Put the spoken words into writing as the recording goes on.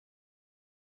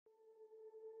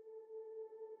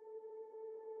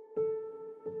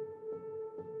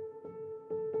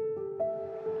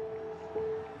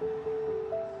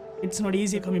It's not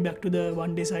easy coming back to the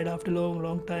one-day side after a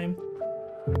long time.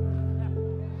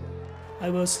 I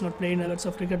was not playing lots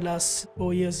of cricket last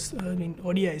 4 years in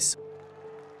ODIs.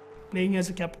 Playing as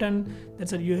a captain,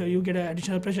 you get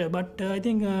additional pressure. But I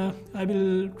think I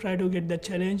will try to get that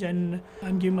challenge, and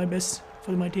I'm giving my best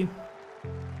for my team.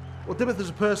 Well, Dimuth as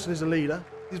a person is a leader.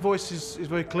 His voice is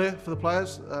very clear for the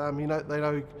players. They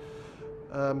know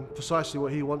precisely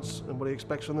what he wants and what he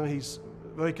expects from them. He's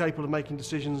very capable of making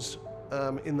decisions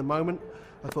in the moment.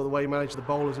 I thought the way he managed the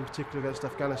bowlers, in particular against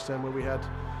Afghanistan, where we had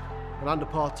an under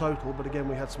par total, but again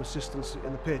we had some assistance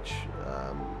in the pitch.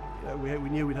 We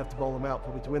knew we'd have to bowl them out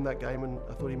probably to win that game, and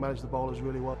I thought he managed the bowlers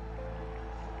really well.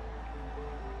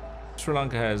 Sri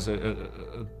Lanka has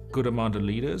a good amount of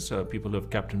leaders, people who have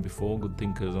captained before, good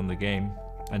thinkers on the game.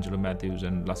 Angelo Matthews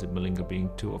and Lasith Malinga being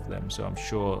two of them, so I'm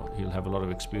sure he'll have a lot of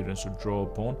experience to draw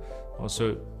upon.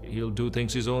 Also, he'll do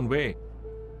things his own way,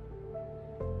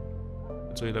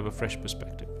 so he'll have a fresh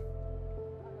perspective.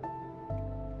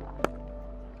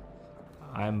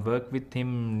 I've worked with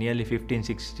him nearly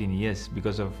 15-16 years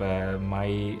because of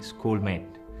my schoolmate.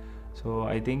 So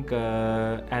I think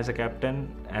as a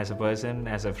captain, as a person,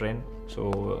 as a friend,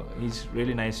 so he's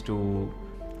really nice to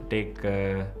take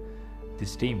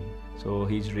this team. So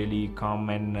he's really calm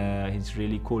and he's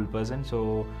really cool person.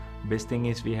 So best thing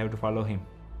is we have to follow him.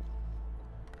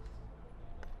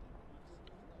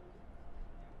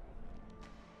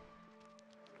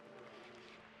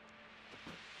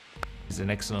 He's an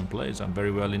excellent player. He's done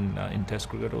very well in Test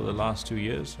cricket over the last 2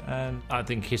 years, and I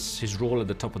think his role at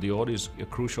the top of the order is a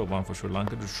crucial one for Sri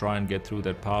Lanka to try and get through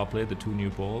that power play, the 2 new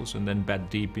balls, and then bat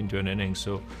deep into an innings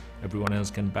so everyone else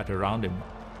can bat around him.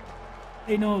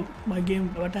 I know my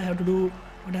game, what I have to do,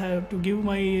 what I have to give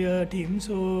my team,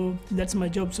 so that's my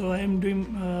job, so I am doing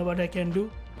what I can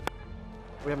do.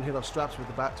 We haven't hit our straps with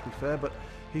the bat, to be fair, but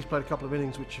he's played a couple of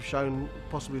innings which have shown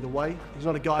possibly the way. He's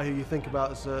not a guy who you think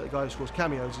about as a guy who scores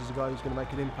cameos. He's a guy who's going to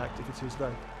make an impact if it's his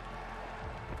day.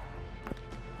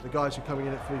 The guys who are coming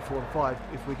in at 3, 4 and 5,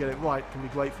 if we get it right, can be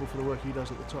grateful for the work he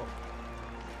does at the top.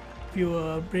 If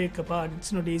you break apart,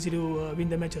 it's not easy to win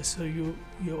the matches, so you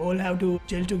all have to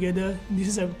gel together. This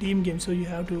is a team game, so you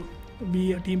have to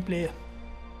be a team player.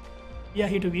 We are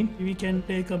here to win. We can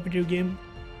play a competitive game.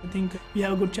 I think we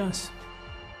have a good chance.